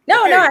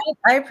 No, no, Okay.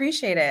 I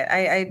appreciate it.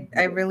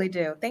 I really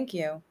do. Thank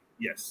you.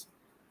 Yes.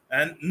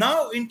 And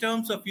now, in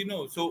terms of,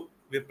 so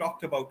we've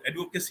talked about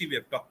advocacy, we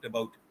have talked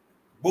about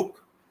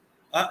book.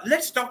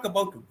 Let's talk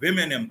about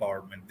women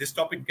empowerment. This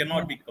topic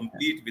cannot be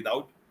complete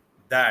without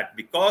that,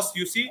 because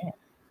you see,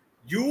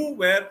 you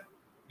were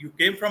you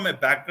came from a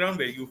background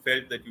where you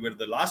felt that you were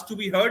the last to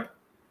be heard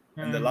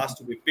and the Mm, last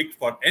to be picked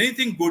for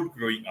anything good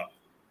growing up.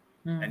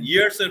 And mm.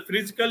 years of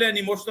physical and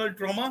emotional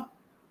trauma,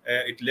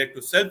 it led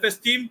to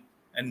self-esteem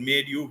and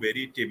made you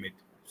very timid.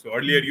 So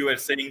earlier Mm. you were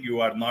saying you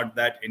are not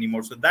that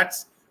anymore. So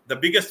that's the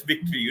biggest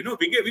victory.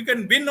 We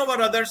can win over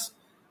others,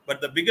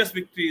 but the biggest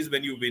victory is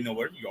when you win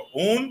over your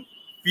own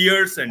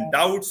fears and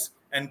doubts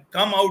and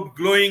come out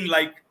glowing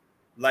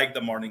like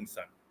the morning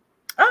sun.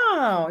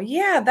 Oh,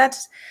 yeah, that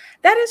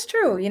is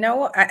true.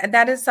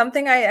 That is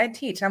something I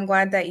teach. I'm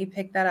glad that you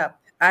picked that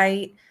up.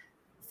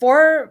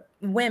 For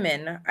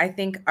women, I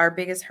think our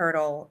biggest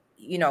hurdle,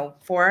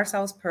 for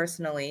ourselves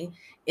personally,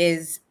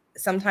 is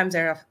sometimes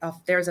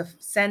there's a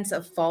sense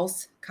of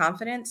false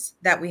confidence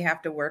that we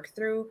have to work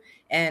through,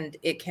 and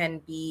it can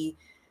be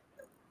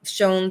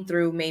shown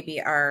through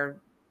maybe our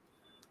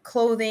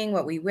clothing,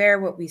 what we wear,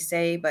 what we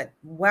say, but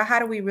how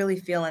do we really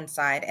feel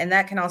inside? And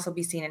that can also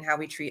be seen in how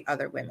we treat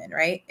other women,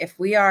 right? If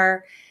we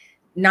are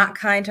not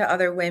kind to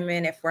other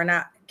women, if we're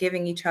not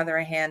giving each other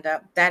a hand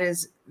up, that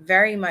is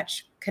very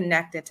much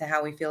connected to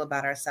how we feel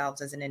about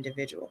ourselves as an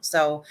individual.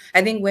 So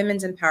I think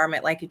women's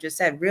empowerment, like you just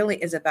said, really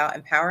is about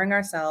empowering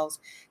ourselves,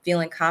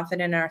 feeling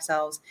confident in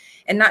ourselves,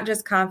 and not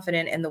just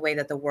confident in the way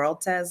that the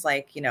world says,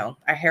 like, you know,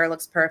 our hair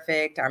looks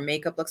perfect, our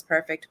makeup looks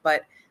perfect,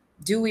 but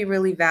do we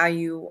really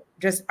value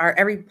just our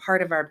every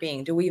part of our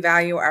being? Do we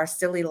value our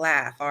silly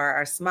laugh or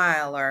our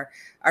smile or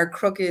our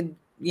crooked,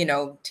 you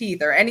know,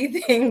 teeth or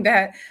anything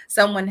that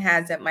someone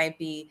has that might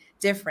be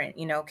different?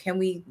 You know, can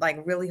we like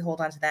really hold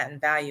on to that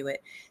and value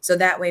it? So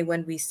that way,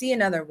 when we see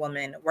another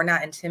woman, we're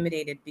not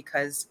intimidated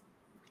because,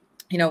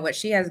 you know, what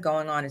she has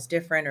going on is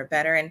different or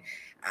better. And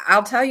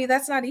I'll tell you,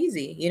 that's not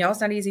easy. You know,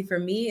 it's not easy for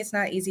me. It's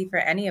not easy for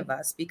any of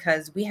us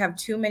because we have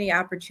too many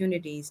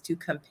opportunities to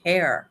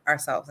compare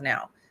ourselves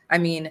now. I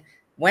mean,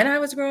 when I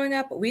was growing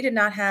up, we did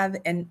not have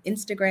an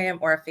Instagram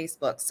or a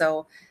Facebook.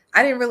 So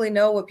I didn't really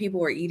know what people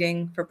were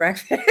eating for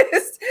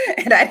breakfast.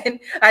 And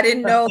I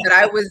didn't know that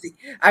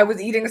I was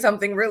eating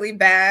something really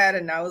bad.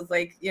 And I was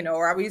like, you know,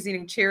 or I was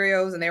eating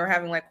Cheerios and they were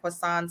having like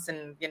croissants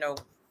and, you know,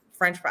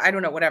 French fry, I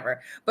don't know,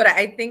 whatever. But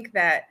I think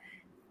that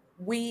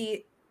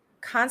we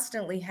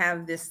constantly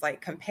have this like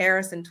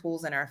comparison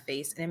tools in our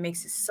face, and it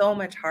makes it so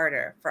much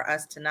harder for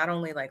us to not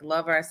only like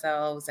love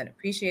ourselves and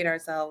appreciate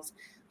ourselves,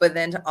 but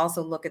then to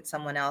also look at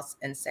someone else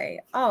and say,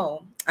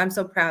 oh, I'm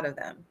so proud of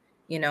them,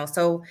 you know.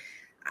 So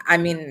I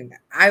mean,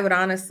 I would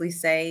honestly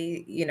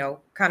say, you know,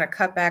 kind of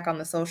cut back on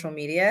the social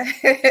media,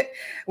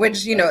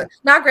 which, you know,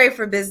 not great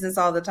for business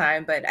all the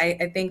time, but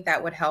I think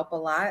that would help a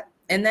lot.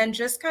 And then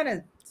just kind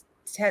of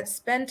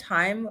spend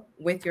time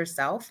with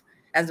yourself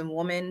as a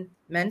woman,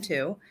 men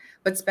too,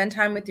 but spend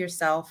time with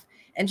yourself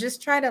and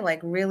just try to like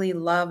really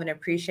love and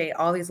appreciate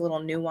all these little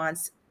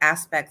nuanced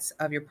aspects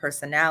of your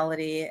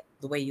personality,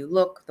 the way you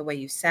look, the way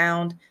you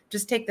sound.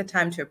 Just take the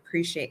time to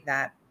appreciate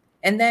that.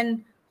 And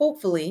then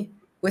hopefully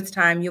with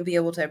time you'll be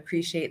able to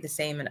appreciate the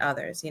same in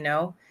others, you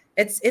know.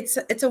 It's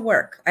a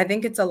work. I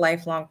think it's a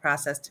lifelong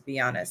process, to be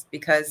honest,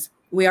 because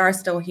we are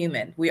still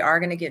human. We are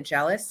going to get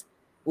jealous.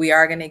 We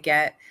are going to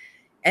get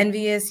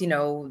envious, you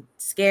know,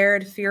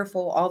 scared,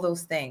 fearful, all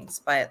those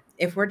things. But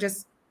if we're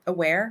just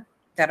aware,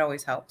 that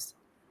always helps.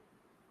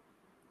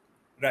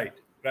 Right,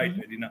 right, Mhm.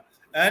 Medina.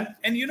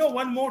 And you know,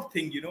 one more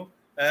thing, you know,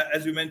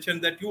 as you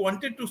mentioned that you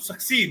wanted to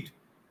succeed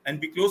and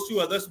be close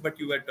to others, but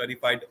you were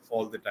terrified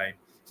all the time.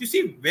 You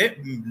see, a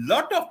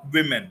lot of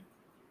women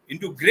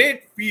into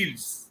great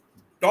fields,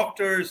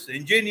 doctors,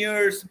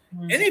 engineers,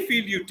 Mhm. any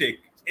field you take,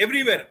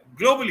 everywhere,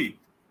 globally,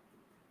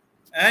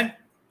 and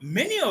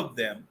many of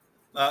them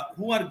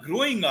who are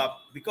growing up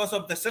because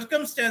of the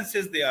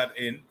circumstances they are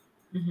in,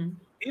 Mhm.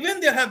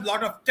 even they have a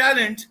lot of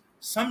talent,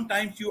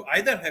 sometimes you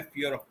either have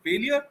fear of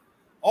failure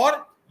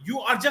or you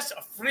are just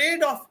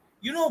afraid of,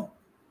 you know,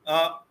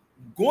 uh,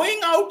 going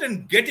out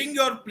and getting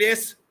your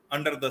place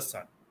under the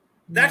sun.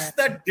 Yeah. That's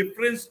the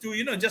difference to,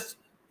 you know, just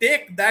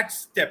take that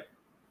step,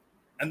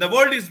 and the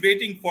world is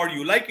waiting for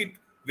you like it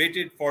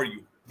waited for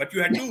you, but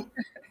you had to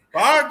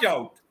barge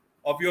out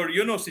of your,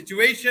 you know,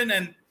 situation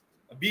and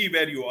be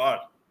where you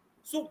are.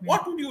 So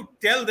what would you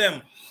tell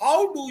them?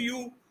 How do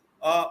you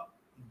uh,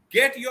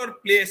 get your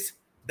place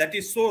that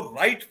is so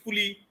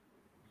rightfully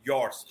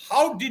yours?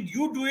 How did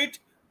you do it?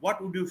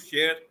 What would you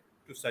share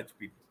to such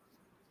people?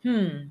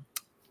 Hmm.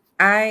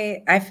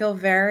 I feel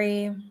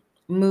very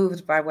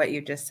moved by what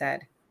you just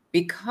said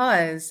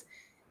because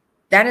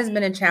that has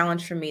been a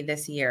challenge for me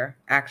this year,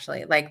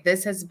 actually. Like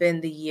this has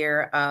been the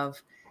year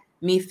of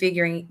me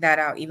figuring that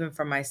out even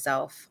for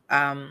myself.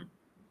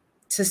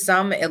 To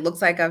some, it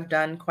looks like I've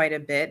done quite a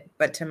bit,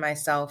 but to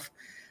myself,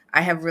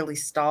 I have really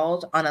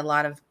stalled on a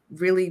lot of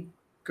really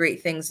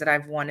great things that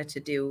I've wanted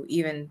to do,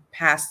 even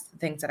past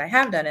things that I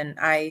have done. And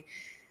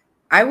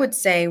I would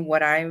say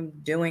what I'm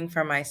doing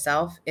for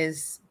myself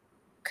is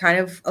kind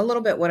of a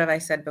little bit what have I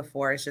said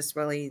before. It's just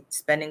really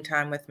spending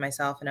time with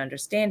myself and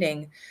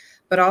understanding,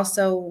 but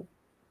also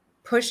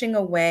pushing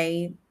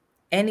away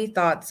any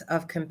thoughts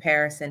of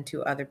comparison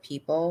to other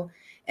people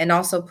and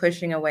also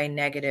pushing away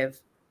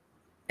negative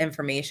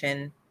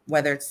information,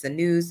 whether it's the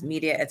news,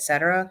 media,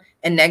 etc.,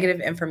 and negative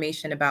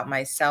information about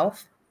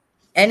myself,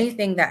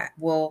 anything that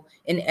will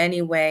in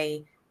any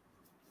way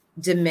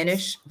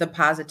diminish the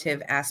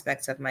positive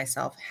aspects of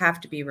myself have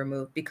to be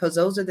removed because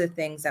those are the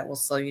things that will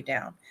slow you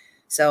down.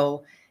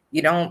 So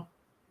you don't,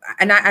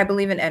 and I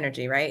believe in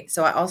energy, right?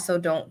 So I also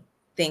don't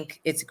think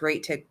it's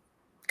great to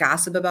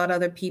gossip about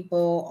other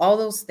people. All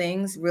those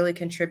things really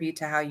contribute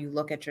to how you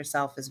look at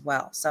yourself as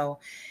well. So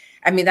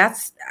I mean,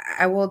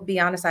 I will be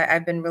honest,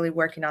 I've been really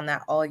working on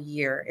that all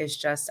year. It's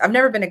just, I've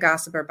never been a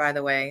gossiper, by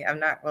the way. I'm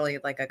not really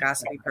like a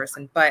gossipy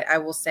person, but I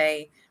will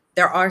say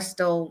there are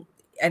still,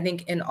 I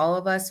think in all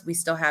of us, we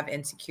still have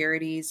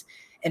insecurities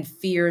and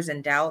fears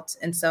and doubts.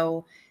 And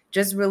so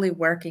just really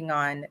working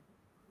on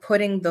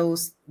putting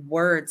those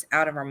words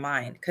out of our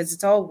mind because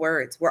it's all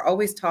words. We're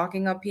always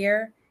talking up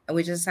here and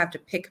we just have to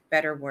pick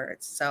better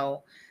words.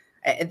 So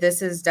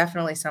This is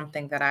definitely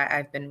something that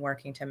I've been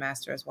working to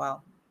master as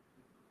well.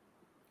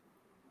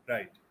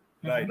 Right,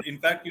 right. In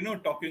fact,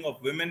 talking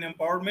of women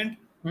empowerment,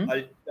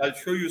 Mhm. I'll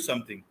show you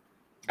something.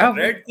 The Oh,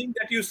 red thing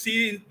that you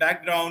see in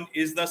background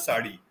is the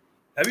sari.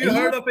 Have you yeah.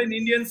 heard of an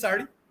Indian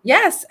sari?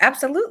 Yes,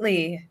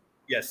 absolutely.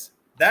 Yes,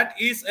 that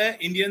is an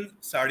Indian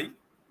sari,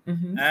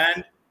 Hmm.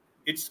 and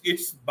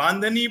it's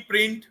bandhani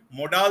print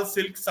modal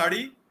silk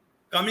sari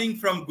coming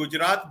from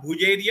Gujarat,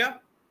 Bhuj area.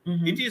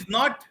 It Hmm. is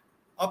not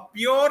a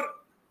pure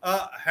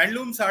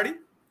handloom sari,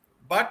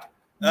 but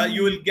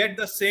you Mm. will get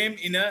the same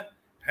in a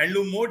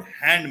handloom mode,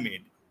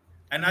 handmade.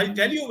 And I'll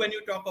tell Oh. you, when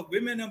you talk of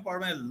women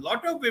empowerment, a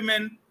lot of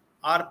women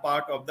are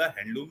part of the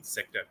handloom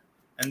sector.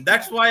 And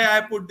that's why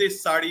I put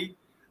this sari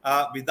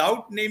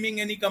without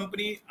naming any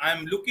company.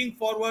 I'm looking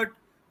forward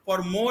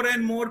for more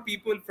and more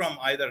people from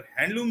either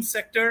handloom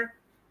sector,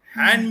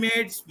 Mm.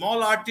 handmade,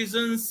 small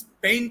artisans,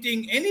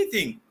 painting,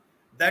 anything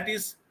that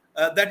is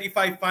that if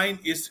I find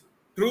is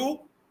true,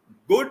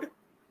 good,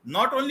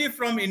 not only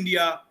from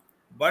India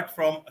but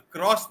from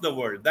across the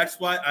world. That's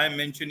why I'm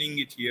mentioning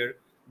it here.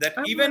 That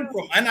even Oh.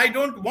 from, and I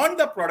don't want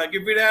the product.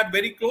 If it are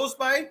very close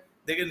by,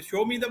 they can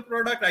show me the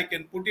product. I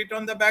can put it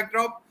on the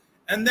backdrop,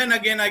 and then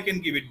again I can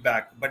give it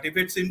back. But if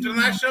it's Mm.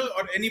 international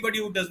or anybody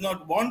who does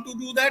not want to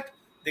do that,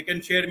 they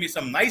can share me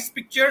some nice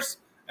pictures,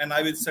 and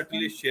I will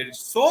certainly share it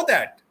so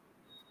that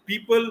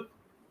people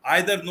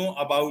either know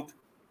about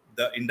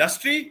the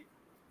industry,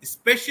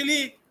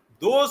 especially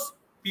those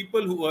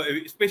people who are,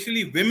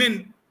 especially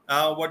women,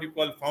 what you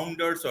call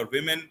founders or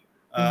women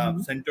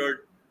Mhm.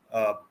 centered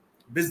uh,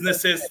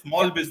 businesses, Yep.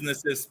 small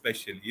businesses,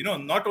 especially,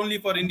 not only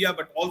for India,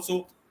 but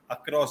also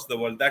across the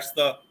world. That's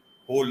the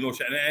whole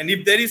notion. And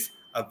if there is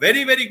a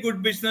very, very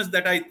good business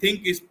that I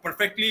think is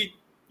perfectly,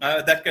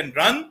 that can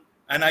run,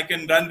 and I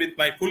can run with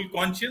my full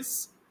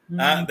conscience,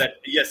 Mhm. that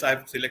yes,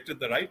 I've selected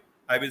the right,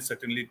 I will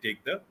certainly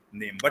take the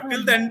name. But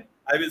till Oh, then,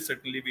 I will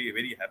certainly be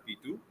very happy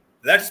to.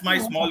 That's my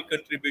oh, small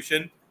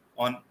contribution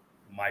on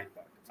my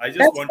part. I just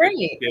that's wanted to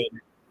great. share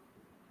it.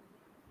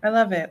 I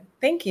love it.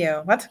 Thank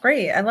you. That's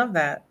great. I love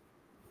that.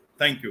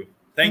 Thank you.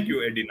 Thank Mhm.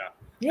 you, Edina.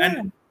 Yeah.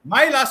 And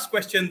my last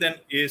question then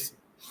is,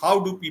 how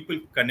do people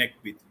connect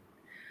with you?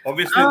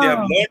 Obviously, they have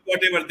Oh, learned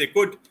whatever they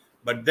could,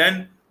 but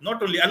then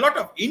not only, a lot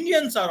of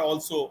Indians are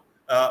also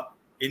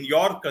in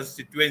your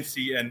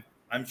constituency, and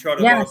I'm sure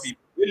a lot of yes.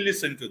 people will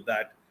listen to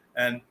that.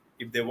 And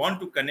if they want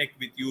to connect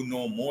with you,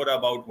 know more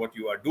about what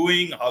you are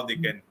doing, how they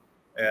can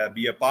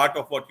be a part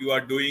of what you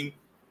are doing,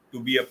 to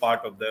be a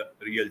part of the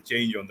real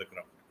change on the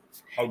ground.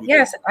 How do they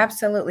Yes, do?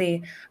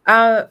 absolutely.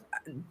 Uh,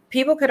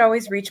 People could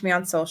always reach me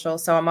on social.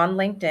 So I'm on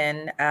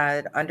LinkedIn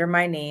under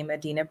my name,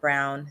 Adina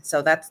Brown.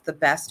 So that's the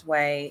best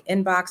way.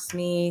 Inbox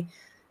me.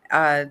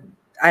 Uh,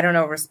 I don't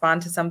know,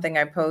 respond to something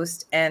I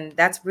post. And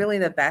that's really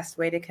the best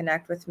way to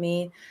connect with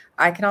me.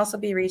 I can also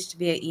be reached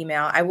via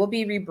email. I will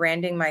be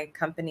rebranding my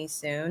company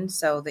soon.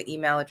 So the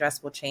email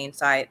address will change.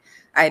 So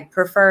I'd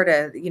prefer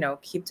to,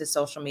 keep to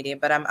social media,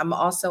 but I'm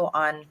also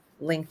on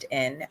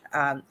LinkedIn.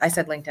 I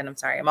said LinkedIn, I'm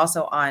sorry. I'm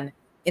also on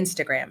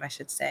Instagram, I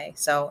should say.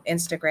 So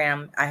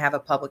Instagram, I have a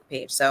public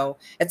page. So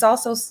it's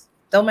also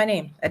still my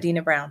name,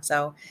 Adina Brown.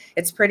 So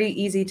it's pretty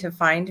easy to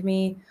find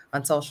me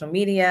on social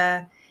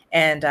media.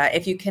 And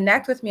if you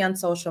connect with me on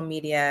social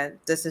media,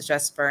 this is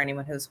just for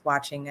anyone who's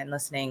watching and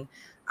listening.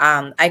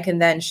 I can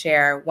then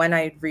share when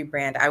I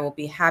rebrand. I will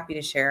be happy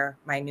to share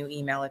my new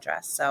email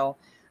address. So,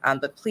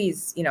 but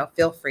please,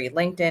 feel free.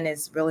 LinkedIn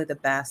is really the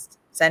best.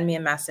 Send me a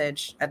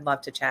message. I'd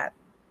love to chat.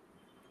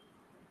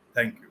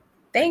 Thank you.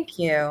 Thank you. Thank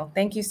you.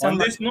 Thank you so On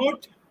much.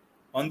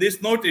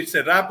 this note, it's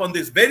a wrap on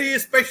this very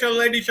special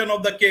edition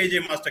of the KJ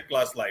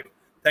Masterclass Live.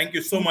 Thank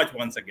you so much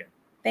once again.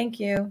 Thank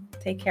you.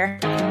 Take care.